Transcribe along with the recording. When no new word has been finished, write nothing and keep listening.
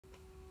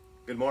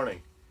Good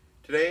morning.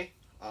 Today,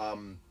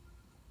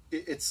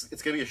 it's going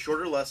to be a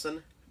shorter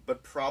lesson,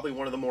 but probably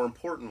one of the more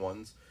important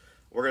ones.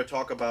 We're going to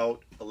talk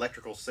about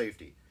electrical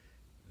safety.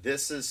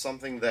 This is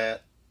something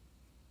that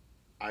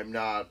I'm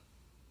not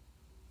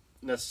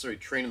necessarily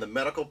trained in the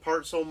medical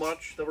part so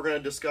much that we're going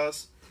to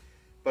discuss,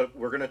 but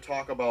we're going to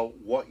talk about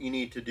what you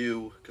need to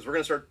do, because we're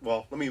going to start,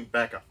 well, let me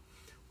back up.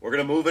 We're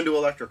going to move into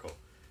electrical.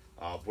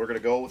 We're going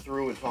to go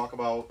through and talk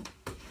about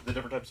the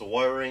different types of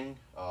wiring,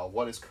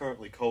 what is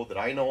currently code that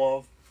I know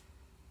of,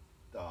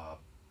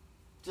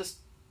 just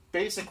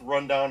basic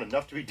rundown,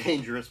 enough to be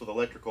dangerous with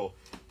electrical.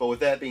 But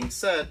with that being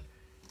said,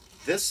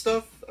 this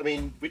stuff, I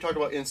mean, we talked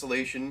about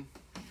insulation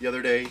the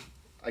other day.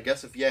 I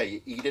guess if, yeah,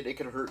 you eat it, it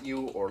could hurt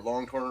you, or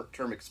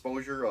long-term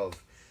exposure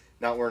of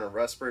not wearing a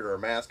respirator or a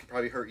mask could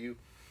probably hurt you,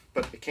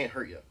 but it can't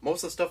hurt you.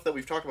 Most of the stuff that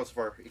we've talked about so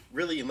far,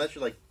 really, unless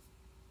you're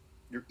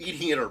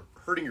eating it or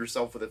hurting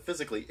yourself with it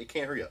physically, it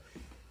can't hurt you.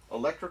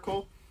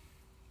 Electrical,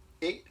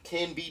 it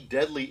can be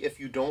deadly if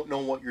you don't know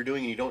what you're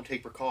doing and you don't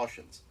take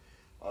precautions.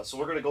 So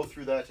we're going to go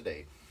through that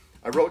today.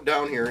 I wrote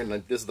down here, and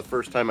this is the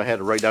first time I had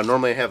to write down.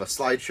 Normally I have a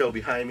slideshow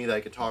behind me that I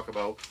could talk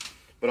about,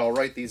 but I'll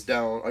write these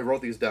down. I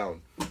wrote these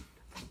down.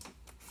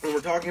 When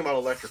we're talking about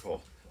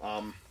electrical,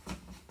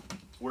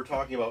 we're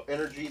talking about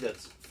energy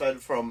that's fed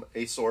from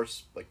a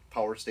source, like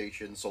power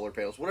station, solar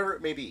panels, whatever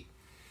it may be,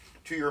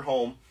 to your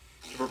home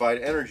to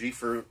provide energy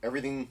for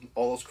everything,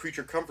 all those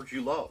creature comforts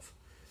you love.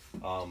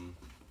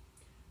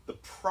 The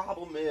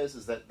problem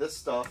is that this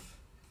stuff,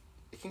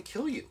 it can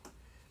kill you.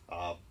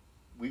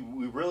 We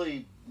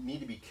really need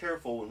to be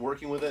careful when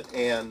working with it,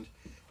 and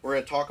we're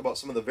going to talk about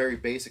some of the very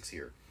basics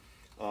here.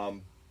 I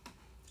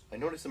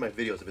noticed in my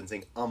videos I've been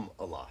saying a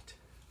lot.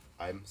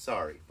 I'm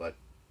sorry, but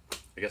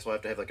I guess we'll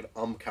have to have like an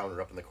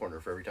counter up in the corner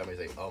for every time I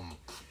say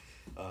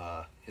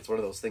It's one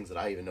of those things that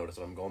I even notice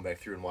when I'm going back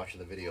through and watching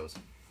the videos.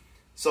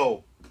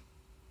 So,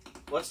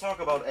 let's talk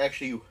about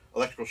actually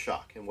electrical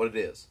shock and what it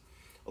is.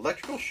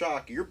 Electrical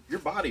shock, your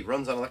body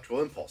runs on electrical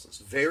impulses.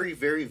 Very,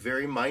 very,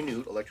 very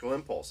minute electrical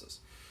impulses.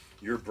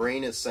 Your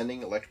brain is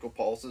sending electrical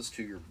pulses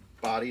to your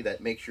body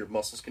that makes your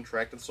muscles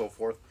contract and so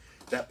forth.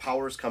 That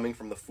power is coming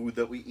from the food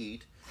that we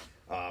eat.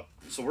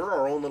 So we're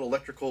our own little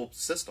electrical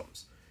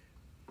systems.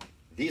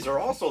 These are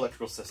also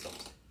electrical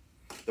systems.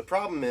 The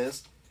problem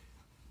is,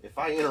 if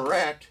I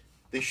interact,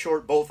 they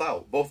short both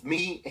out. Both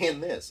me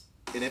and this.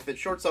 And if it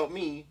shorts out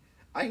me,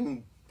 I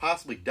can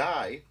possibly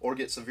die or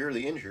get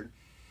severely injured.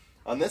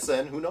 On this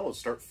end, who knows,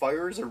 start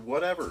fires or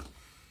whatever.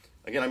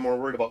 Again, I'm more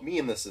worried about me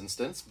in this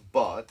instance,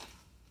 but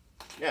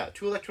yeah,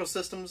 two electrical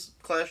systems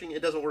clashing,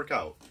 it doesn't work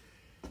out.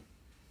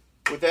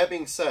 With that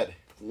being said,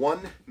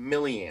 1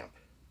 milliamp,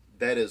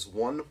 that is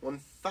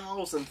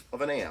 1/1000th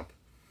of an amp.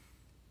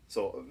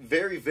 So a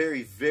very,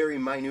 very, very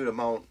minute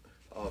amount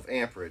of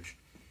amperage.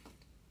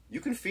 You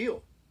can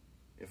feel.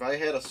 If I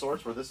had a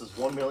source where this is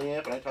 1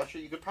 milliamp and I touch it,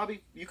 you could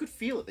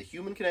feel it. The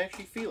human can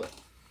actually feel it.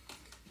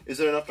 Is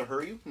it enough to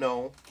hurt you?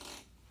 No.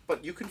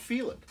 But you can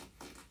feel it.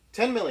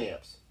 10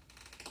 milliamps.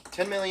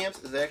 10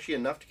 milliamps is actually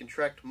enough to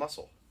contract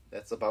muscle.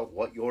 That's about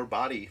what your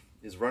body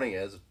is running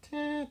as,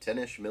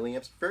 10-ish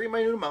milliamps. Very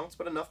minute amounts,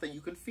 but enough that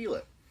you can feel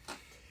it.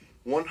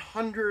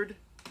 100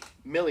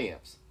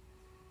 milliamps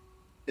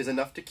is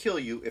enough to kill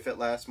you if it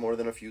lasts more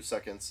than a few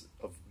seconds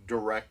of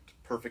direct,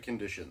 perfect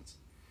conditions.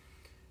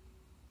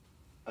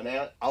 An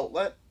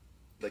outlet,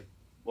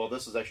 well,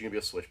 this is actually going to be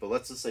a switch, but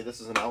let's just say this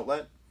is an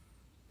outlet,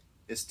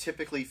 is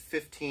typically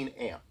 15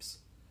 amps.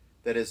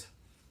 That is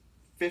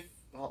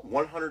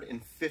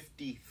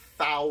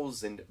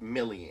 150,000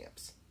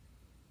 milliamps.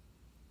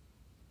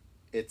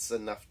 It's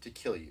enough to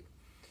kill you.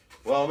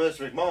 Well,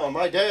 Mr. McMullen,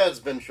 my dad's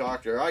been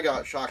shocked, or I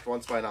got shocked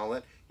once by an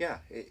outlet. Yeah,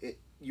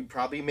 you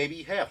probably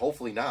maybe have.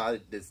 Hopefully not.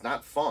 It's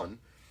not fun,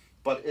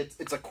 but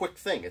it's a quick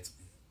thing. It's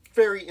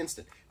very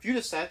instant. If you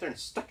just sat there and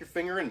stuck your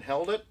finger in and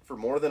held it for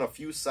more than a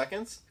few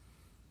seconds,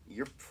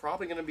 you're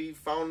probably going to be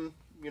found,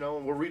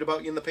 we'll read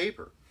about you in the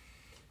paper.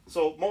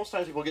 So most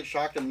times people get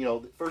shocked and,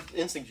 the first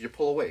instinct is you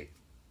pull away.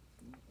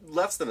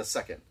 Less than a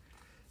second.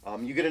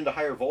 You get into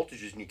higher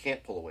voltages and you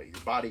can't pull away.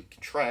 Your body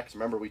contracts.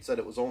 Remember, we said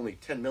it was only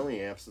 10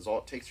 milliamps is all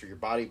it takes for your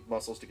body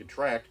muscles to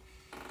contract.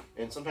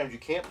 And sometimes you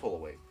can't pull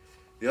away.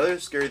 The other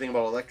scary thing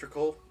about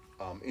electrical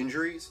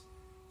injuries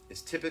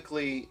is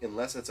typically,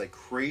 unless it's like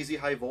crazy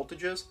high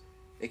voltages,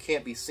 it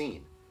can't be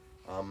seen.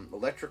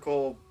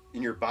 Electrical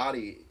in your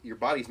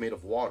body's made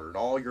of water, and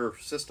all your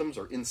systems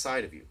are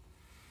inside of you.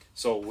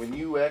 So when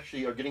you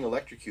actually are getting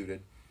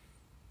electrocuted,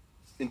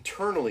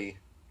 internally,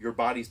 your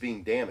body's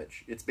being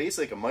damaged. It's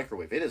basically like a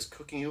microwave. It is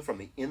cooking you from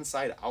the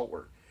inside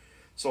outward.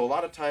 So a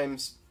lot of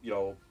times,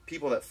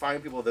 people that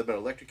have been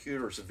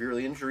electrocuted or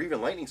severely injured, or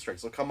even lightning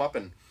strikes, they'll come up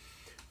and,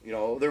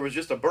 there was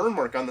just a burn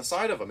mark on the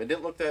side of them. It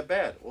didn't look that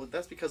bad. Well,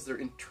 that's because their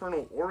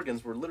internal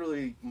organs were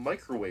literally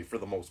microwave for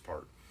the most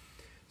part.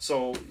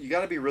 So you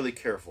got to be really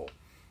careful.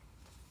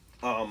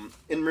 And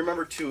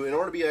remember too, in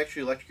order to be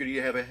actually electrocuted,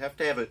 you have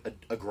to have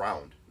a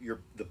ground.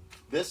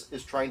 This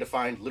is trying to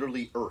find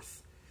literally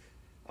earth.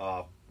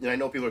 And I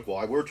know people are like, well,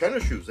 I wear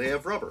tennis shoes. They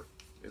have rubber.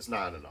 It's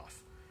not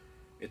enough.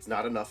 It's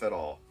not enough at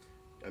all.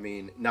 I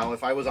mean, now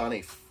if I was on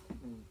a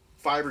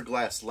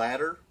fiberglass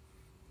ladder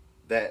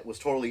that was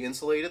totally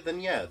insulated, then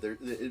yeah,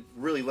 it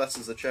really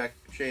lessens the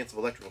chance of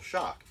electrical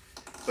shock.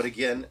 But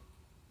again,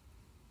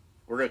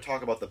 we're going to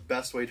talk about the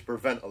best way to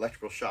prevent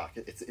electrical shock.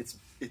 It's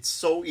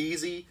so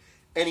easy,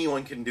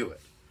 anyone can do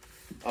it.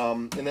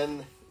 And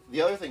then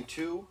the other thing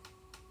too,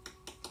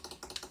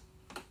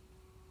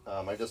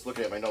 I'm just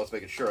looking at my notes,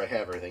 making sure I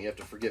have everything. You have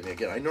to forgive me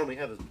again. I normally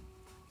have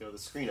the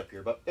screen up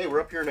here, but hey, we're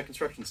up here in a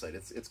construction site.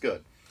 It's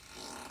good.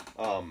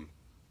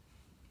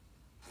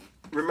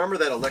 Remember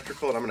that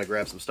electrical, and I'm going to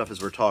grab some stuff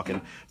as we're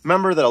talking.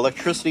 Remember that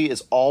electricity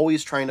is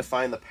always trying to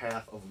find the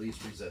path of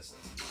least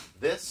resistance.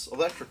 This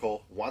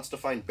electrical wants to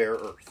find bare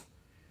earth.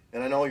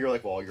 And I know you're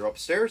like, well, you're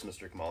upstairs,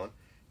 Mr. Kamalen.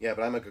 Yeah,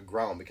 but I'm a good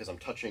ground because I'm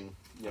touching,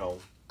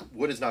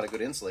 wood is not a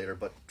good insulator,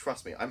 but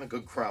trust me, I'm a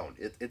good ground.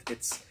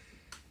 It's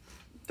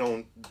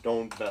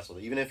don't mess with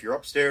it. Even if you're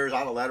upstairs,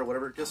 on a ladder,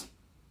 whatever, just,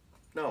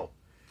 no.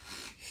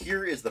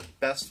 Here is the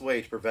best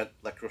way to prevent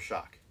electrical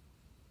shock.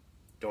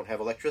 Don't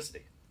have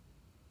electricity.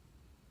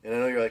 And I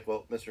know you're like,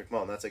 well, Mr.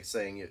 Kamalen, that's like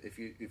saying if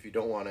you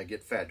don't want to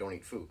get fat, don't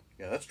eat food.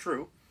 Yeah, that's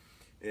true.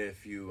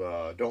 If you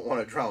don't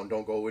want to drown,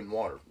 don't go in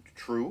water.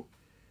 True.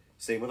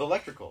 Same with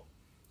electrical.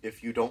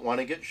 If you don't want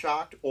to get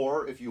shocked,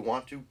 or if you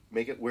want to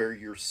make it where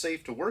you're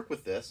safe to work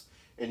with this,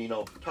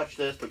 and touch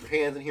this, put your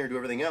hands in here, do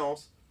everything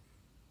else,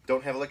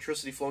 don't have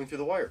electricity flowing through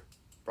the wire.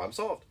 Problem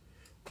solved.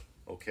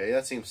 Okay,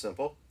 that seems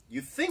simple.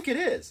 You think it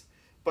is,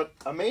 but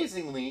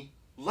amazingly,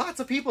 lots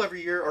of people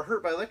every year are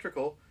hurt by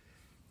electrical.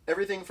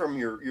 Everything from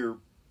your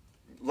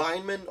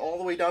lineman all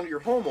the way down to your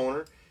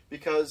homeowner,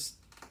 because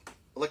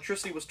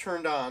electricity was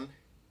turned on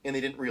and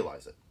they didn't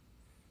realize it.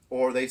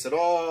 Or they said,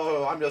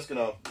 oh, I'm just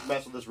going to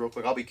mess with this real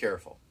quick. I'll be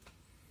careful.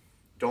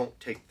 Don't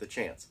take the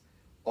chance.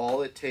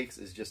 All it takes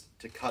is just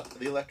to cut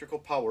the electrical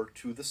power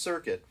to the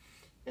circuit,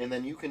 and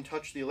then you can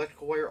touch the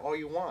electrical wire all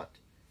you want.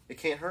 It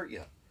can't hurt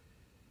you.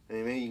 I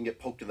mean, maybe you can get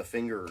poked in the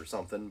finger or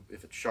something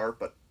if it's sharp,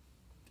 but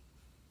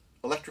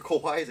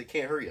electrical-wise, it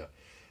can't hurt you.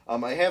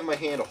 I have in my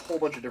hand a whole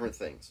bunch of different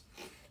things.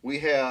 We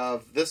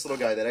have this little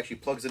guy that actually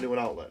plugs into an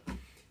outlet.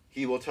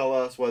 He will tell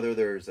us whether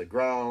there's a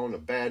ground, a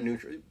bad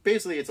neutral.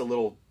 Basically, it's a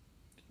little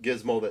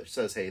gizmo that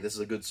says, hey, this is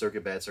a good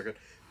circuit, bad circuit.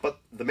 But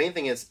the main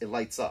thing is it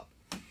lights up.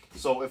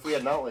 So if we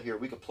had an outlet here,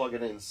 we could plug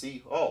it in and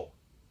see, oh,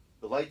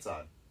 the light's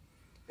on.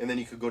 And then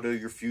you could go to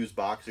your fuse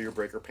box or your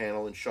breaker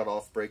panel and shut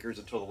off breakers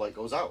until the light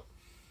goes out.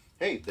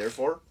 Hey,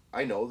 therefore,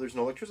 I know there's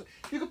no electricity.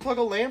 You could plug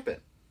a lamp in.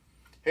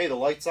 Hey, the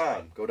light's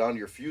on. Go down to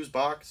your fuse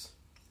box,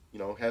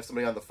 have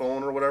somebody on the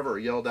phone or whatever, or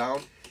yell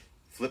down.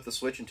 Flip the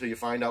switch until you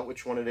find out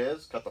which one it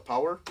is. Cut the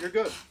power. You're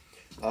good.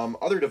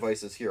 Other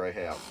devices here I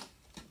have.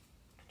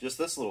 Just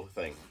this little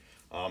thing.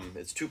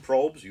 It's 2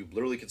 probes. You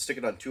literally can stick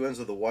it on 2 ends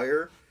of the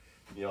wire.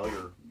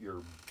 Your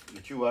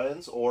 2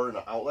 ends, or an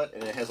outlet,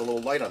 and it has a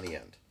little light on the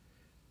end.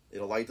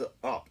 It'll light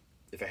up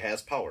if it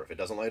has power. If it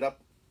doesn't light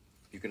up,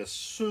 you can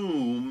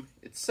assume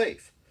it's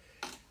safe.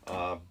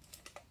 A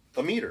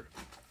meter.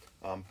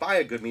 Buy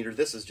a good meter.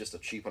 This is just a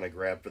cheap one I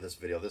grabbed for this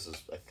video. This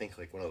is, I think,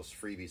 like one of those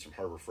freebies from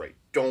Harbor Freight.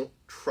 Don't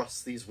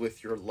trust these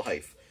with your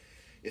life.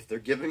 If they're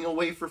giving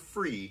away for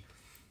free,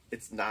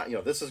 it's not,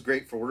 this is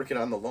great for working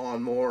on the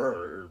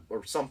lawnmower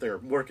or something, or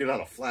working on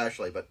a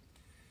flashlight, but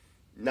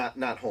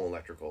not home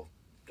electrical.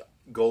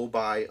 Go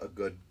buy a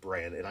good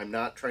brand. And I'm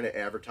not trying to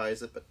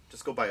advertise it, but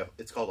just go buy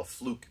it's called a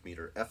Fluke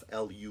meter.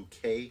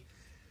 F-L-U-K.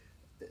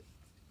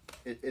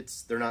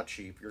 They're not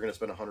cheap. You're going to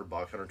spend $100,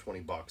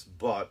 $120,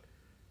 but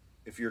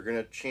if you're going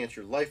to chance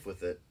your life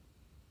with it,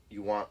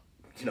 you want,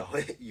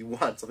 you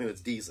want something that's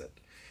decent.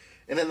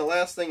 And then the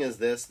last thing is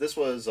this. This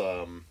was,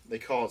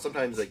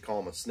 sometimes they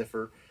call them a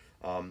sniffer.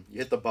 You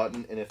hit the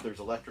button, and if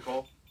there's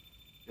electrical,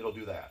 it'll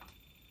do that.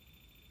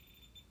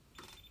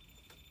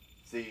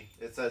 See,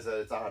 it says that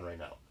it's on right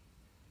now.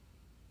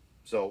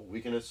 So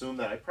we can assume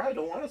that I probably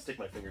don't want to stick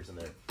my fingers in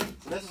there. And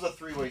this is a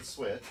 3-way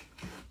switch,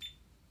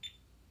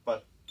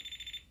 but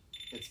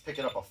it's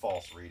picking up a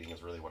false reading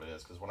is really what it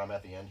is, because when I'm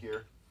at the end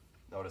here,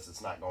 notice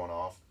it's not going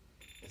off.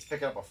 It's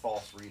picking up a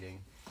false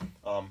reading.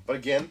 But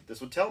again, this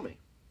would tell me.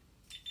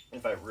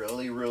 If I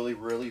really, really,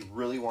 really,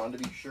 really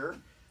wanted to be sure,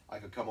 I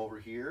could come over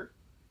here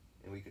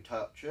and we could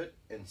touch it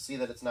and see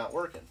that it's not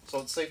working. So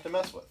it's safe to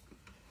mess with.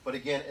 But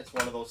again, it's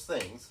one of those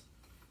things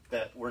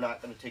that we're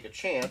not going to take a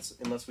chance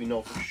unless we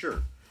know for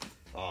sure.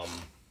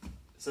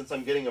 Since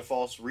I'm getting a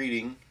false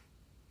reading,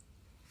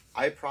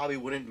 I probably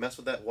wouldn't mess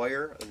with that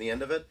wire at the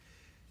end of it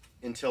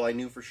until I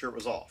knew for sure it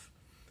was off.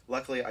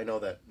 Luckily, I know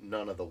that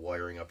none of the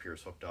wiring up here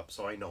is hooked up,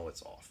 so I know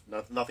it's off.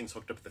 Nothing's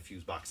hooked up to the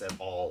fuse box at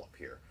all up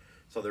here.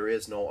 So there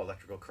is no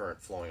electrical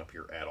current flowing up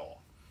here at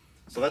all.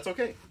 So that's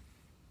okay.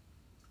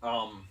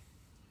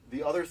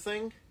 The other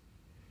thing,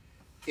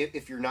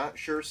 if you're not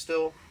sure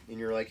still, and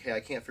you're like, hey, I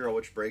can't figure out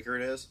which breaker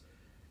it is,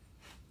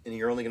 and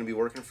you're only going to be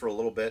working for a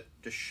little bit,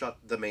 just shut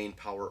the main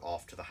power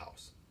off to the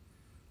house.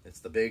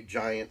 It's the big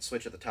giant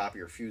switch at the top of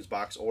your fuse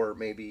box, or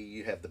maybe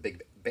you have the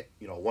big,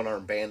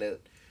 one-arm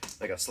bandit,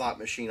 like a slot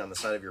machine on the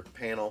side of your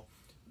panel.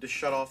 Just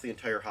shut off the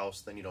entire house,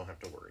 then you don't have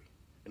to worry.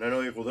 And I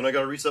know you're, well, then I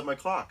got to reset my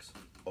clocks.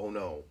 Oh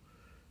no.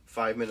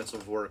 5 minutes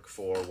of work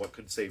for what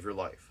could save your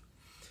life.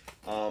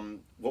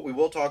 What we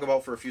will talk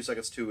about for a few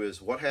seconds too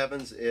is what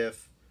happens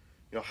if,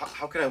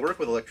 how can I work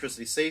with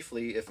electricity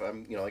safely if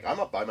I'm, like I'm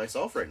up by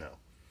myself right now.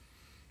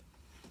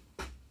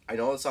 I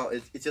know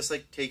it's just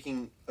like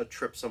taking a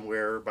trip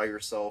somewhere by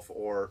yourself,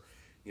 or,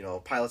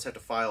 pilots have to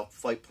file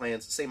flight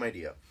plans, same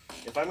idea.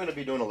 If I'm going to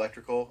be doing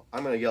electrical,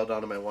 I'm going to yell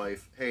down to my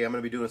wife, hey, I'm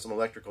going to be doing some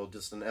electrical,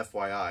 just an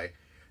FYI.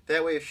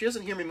 That way, if she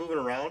doesn't hear me moving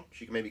around,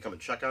 she can maybe come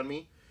and check on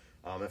me.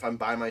 If I'm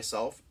by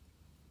myself,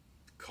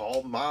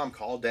 call mom,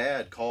 call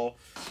dad, call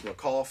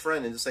a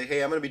friend and just say,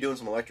 hey, I'm going to be doing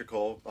some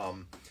electrical.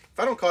 If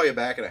I don't call you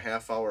back in a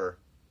half hour,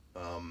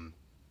 can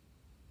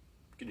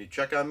you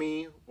check on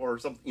me or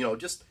something?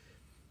 Just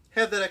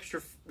have that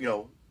extra,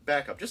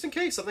 backup just in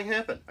case something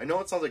happened. I know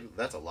it sounds like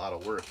that's a lot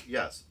of work.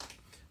 Yes.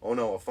 Oh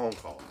no, a phone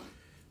call.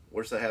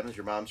 Worst that happens,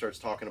 your mom starts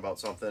talking about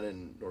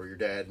something, or your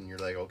dad, and you're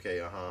like,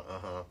 okay,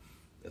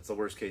 It's the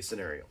worst case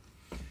scenario.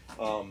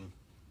 But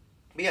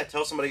yeah,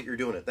 tell somebody you're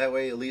doing it. That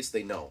way, at least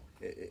they know.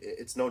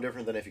 It's no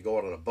different than if you go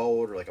out on a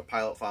boat or like a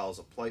pilot files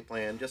a flight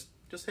plan. Just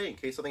hey, in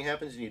case something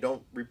happens and you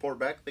don't report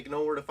back, they can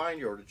know where to find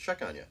you or to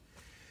check on you.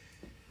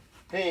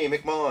 Hey,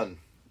 McMullen.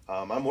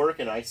 I'm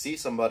working, I see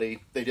somebody,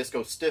 they just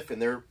go stiff,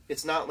 and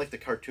it's not like the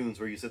cartoons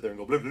where you sit there and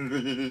go blah, blah,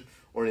 blah, blah,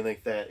 or anything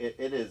like that.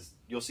 It is,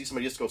 you'll see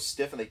somebody just go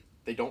stiff and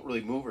they don't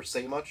really move or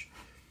say much.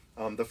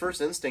 The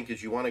first instinct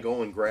is you want to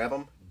go and grab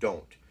them.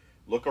 Don't.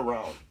 Look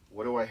around.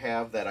 What do I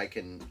have that I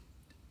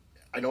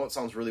know it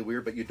sounds really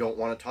weird, but you don't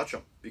want to touch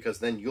them, because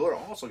then you're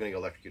also going to get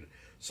electrocuted.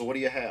 So what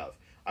do you have?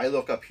 I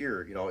look up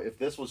here, if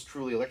this was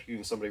truly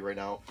electrocuting somebody right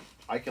now,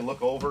 I can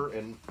look over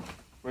and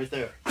right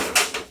there,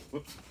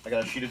 whoops, I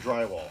got a sheet of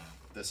drywall.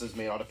 This is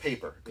made out of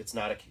paper. It's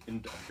not a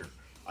conductor.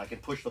 I can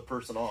push the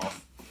person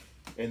off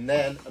and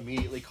then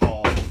immediately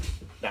call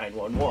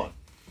 911.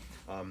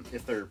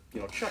 If they're,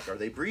 check, are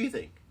they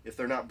breathing? If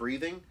they're not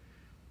breathing,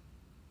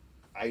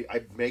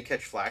 I may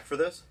catch flack for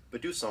this,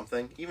 but do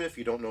something. Even if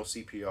you don't know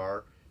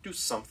CPR, do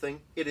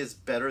something. It is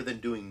better than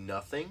doing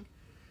nothing.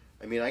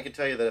 I mean, I can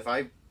tell you that if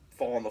I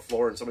fall on the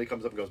floor and somebody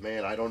comes up and goes,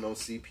 man, I don't know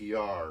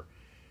CPR,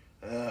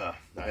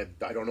 I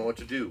don't know what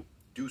to do.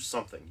 Do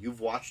something.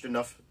 You've watched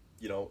enough,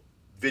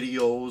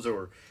 videos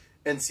or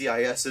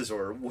NCISs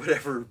or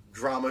whatever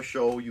drama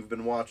show you've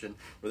been watching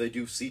where they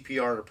do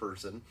CPR to a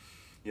person.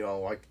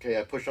 Okay,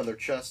 I push on their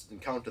chest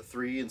and count to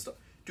 3 and stuff.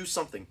 Do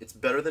something. It's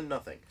better than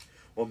nothing.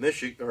 Well,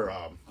 Mr.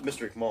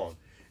 McMullen,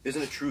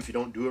 isn't it true if you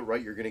don't do it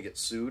right, you're going to get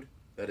sued?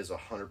 That is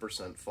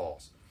 100%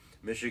 false.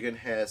 Michigan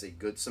has a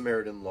Good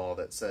Samaritan law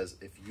that says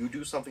if you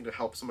do something to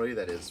help somebody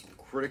that is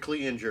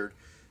critically injured,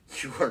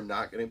 you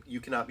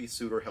cannot be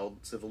sued or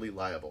held civilly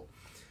liable.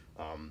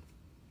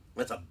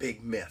 That's a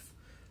big myth.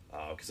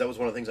 Because that was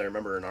one of the things I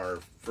remember in our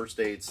first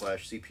aid /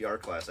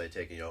 CPR class I had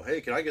taken. Hey,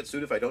 can I get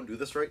sued if I don't do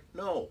this right?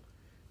 No.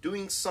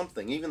 Doing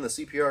something, even the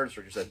CPR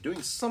instructor said,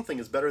 doing something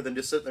is better than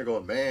just sitting there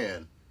going,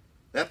 man,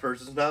 that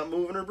person's not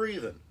moving or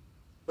breathing.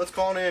 Let's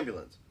call an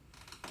ambulance.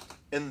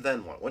 And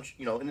then what? Once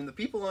and then the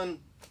people on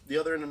the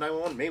other end of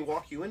 911 may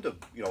walk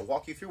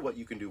you through what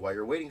you can do while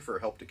you're waiting for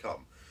help to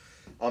come.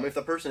 If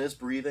the person is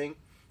breathing,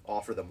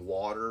 offer them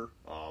water.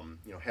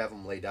 Have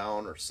them lay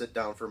down or sit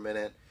down for a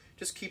minute.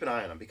 Just keep an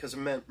eye on them, because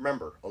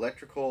remember,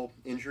 electrical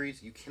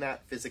injuries you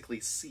cannot physically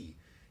see.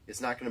 It's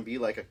not going to be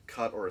like a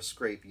cut or a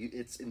scrape.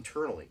 It's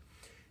internally.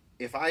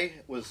 If I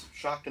was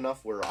shocked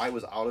enough where I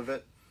was out of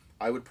it,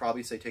 I would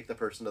probably say take the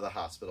person to the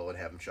hospital and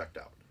have them checked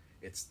out.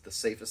 It's the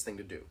safest thing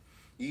to do.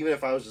 Even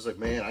if I was just like,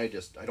 man, I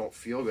don't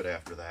feel good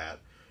after that.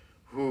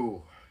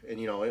 Whew. And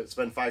it's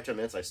been 5-10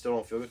 minutes, I still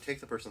don't feel good. Take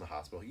the person to the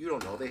hospital. You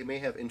don't know. They may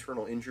have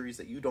internal injuries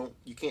that you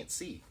can't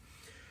see.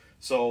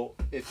 So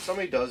if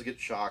somebody does get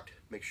shocked,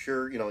 make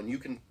sure, and you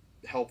can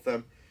help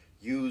them,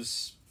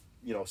 use,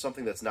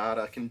 something that's not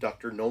a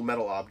conductor, no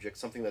metal object,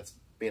 something that's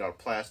made out of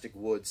plastic,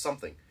 wood,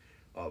 something.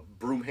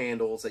 Broom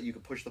handles that you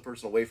can push the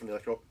person away from the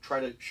electrical.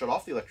 Try to shut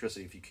off the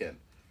electricity if you can.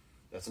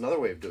 That's another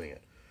way of doing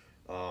it.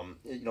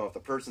 If the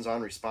person's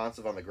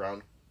unresponsive on the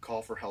ground,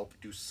 call for help,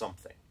 do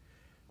something.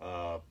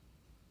 I'm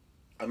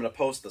going to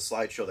post the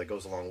slideshow that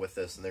goes along with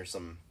this, and there's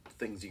some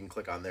things you can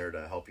click on there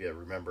to help you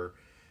remember.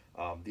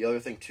 The other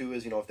thing, too,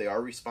 is, if they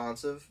are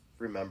responsive,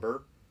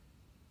 remember,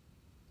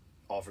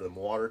 offer them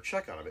water,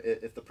 check on them.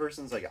 If the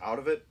person's, out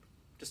of it,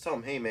 just tell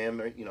them, hey, man,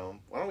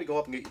 why don't we go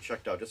up and get you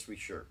checked out just to be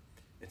sure.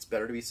 It's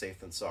better to be safe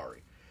than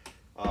sorry.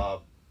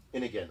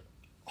 And again,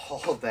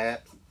 all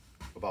that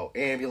about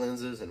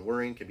ambulances and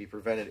worrying can be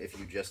prevented if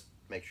you just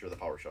make sure the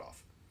power shut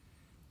off.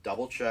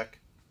 Double check.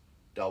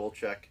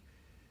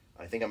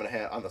 I think I'm going to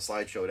have, on the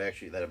slideshow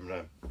that I'm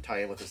going to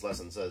tie in with this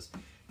lesson, says,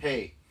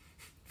 hey,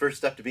 first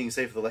step to being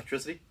safe with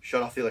electricity,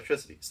 shut off the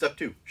electricity. Step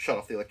 2, shut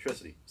off the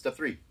electricity. Step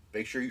 3,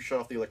 make sure you shut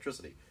off the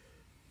electricity.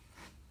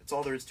 That's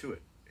all there is to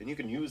it. And you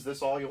can use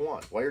this all you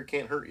want. Wire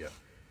can't hurt you.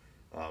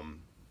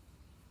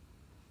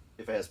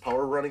 If it has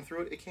power running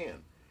through it, it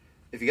can.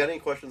 If you got any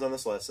questions on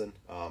this lesson,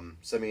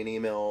 send me an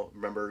email.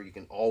 Remember, you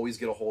can always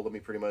get a hold of me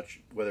pretty much,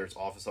 whether it's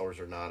office hours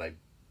or not. I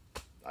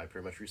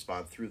pretty much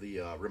respond through the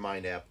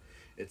Remind app.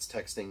 It's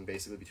texting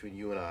basically between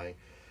you and I.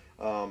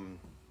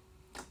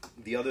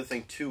 The other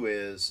thing too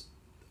is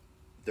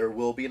there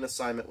will be an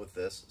assignment with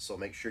this, so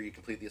make sure you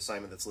complete the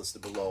assignment that's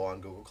listed below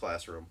on Google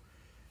Classroom.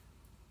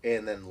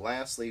 And then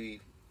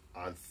lastly,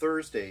 on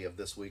Thursday of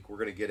this week, we're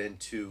going to get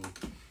into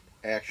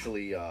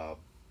actually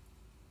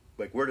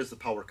like where does the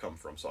power come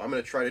from. So I'm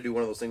going to try to do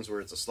one of those things where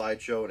it's a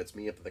slideshow and it's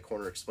me up in the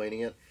corner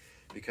explaining it,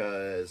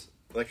 because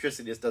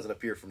electricity just doesn't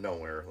appear from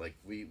nowhere. Like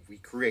we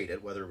create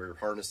it, whether we're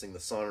harnessing the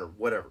sun or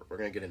whatever. We're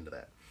going to get into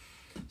that.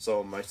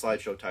 So my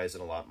slideshow ties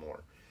in a lot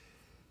more.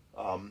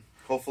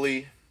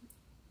 Hopefully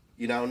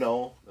you now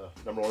know the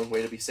number one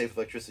way to be safe with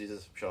electricity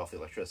is shut off the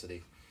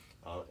electricity.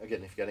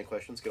 Again, if you got any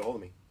questions, get a hold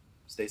of me.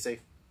 Stay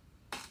safe.